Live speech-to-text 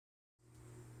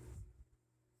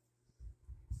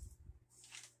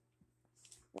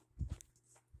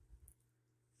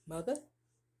Mother,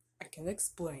 I can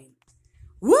explain.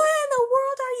 What in the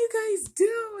world are you guys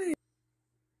doing?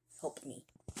 Help me.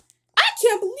 I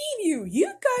can't believe you!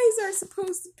 You guys are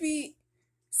supposed to be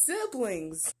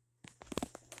siblings.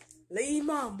 Lady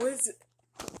Mom, what is it?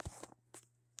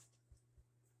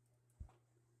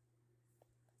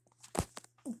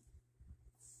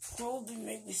 Probably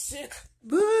make me sick.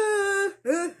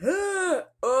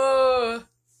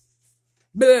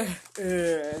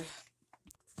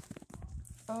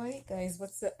 Oh, hey guys,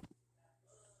 what's up?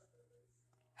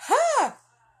 Ha!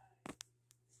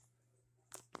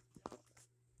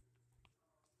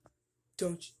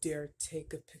 Don't you dare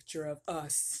take a picture of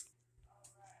us.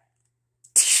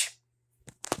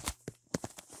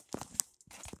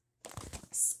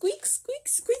 Squeak, squeak,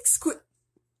 squeak, squeak.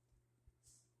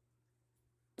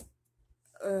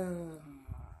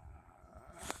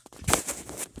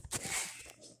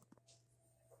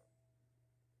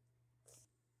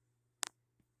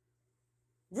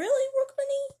 Really,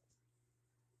 Rookmany?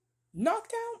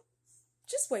 Knocked out?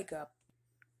 Just wake up.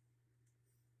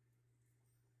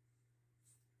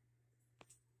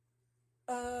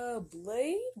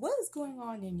 Blade? What is going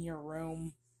on in your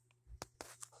room?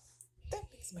 That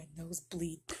makes my nose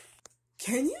bleed.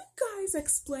 Can you guys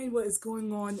explain what is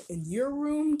going on in your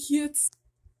room, kids?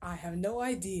 I have no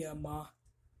idea, Ma.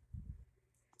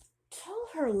 Tell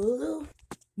her, Lulu.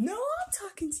 No, I'm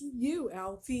talking to you,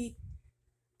 Alfie.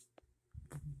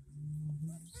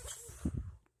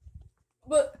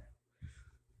 But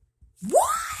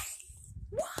why?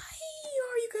 Why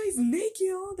are you guys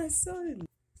naked all of a sudden?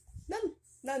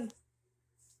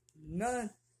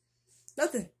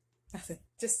 Nothing.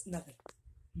 Just nothing.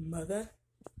 Mother,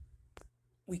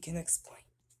 we can explain.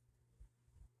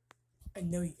 I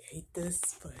know you hate this,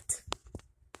 but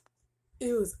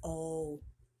it was all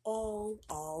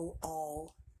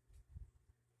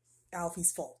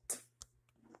Alfie's fault.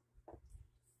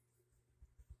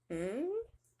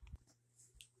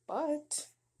 But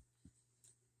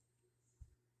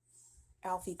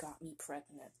Alfie got me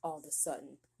pregnant all of a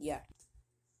sudden. Yeah.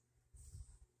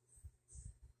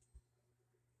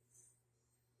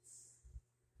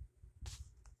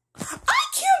 I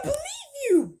can't believe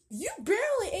you! You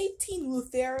barely 18,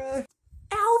 Luthera.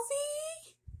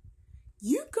 Alfie?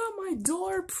 You got my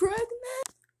daughter pregnant?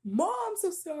 Mom, I'm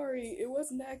so sorry. It was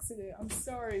an accident. I'm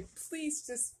sorry. Please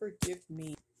just forgive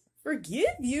me.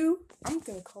 Forgive you? I'm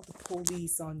gonna call the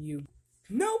police on you.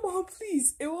 No, Mom,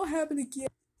 please. It won't happen again.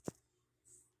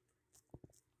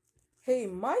 Hey,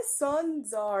 my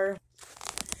sons are...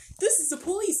 This is the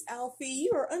police, Alfie.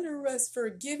 You are under arrest for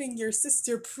getting your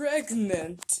sister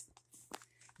pregnant.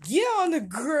 Get on the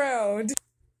ground.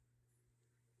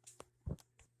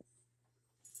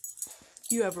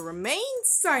 You have remained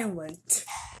silent.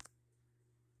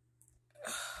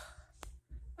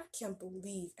 I can't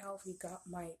believe Alfie got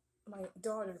my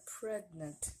daughter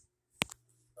pregnant.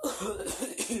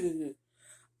 I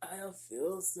don't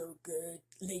feel so good,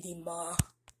 Lady Ma.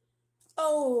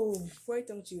 Oh, why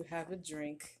don't you have a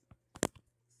drink?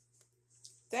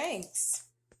 Thanks.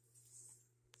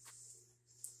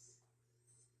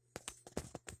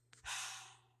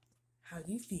 How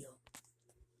do you feel?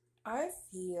 I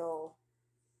feel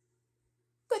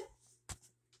good.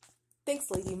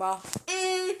 Thanks, Lady Ma.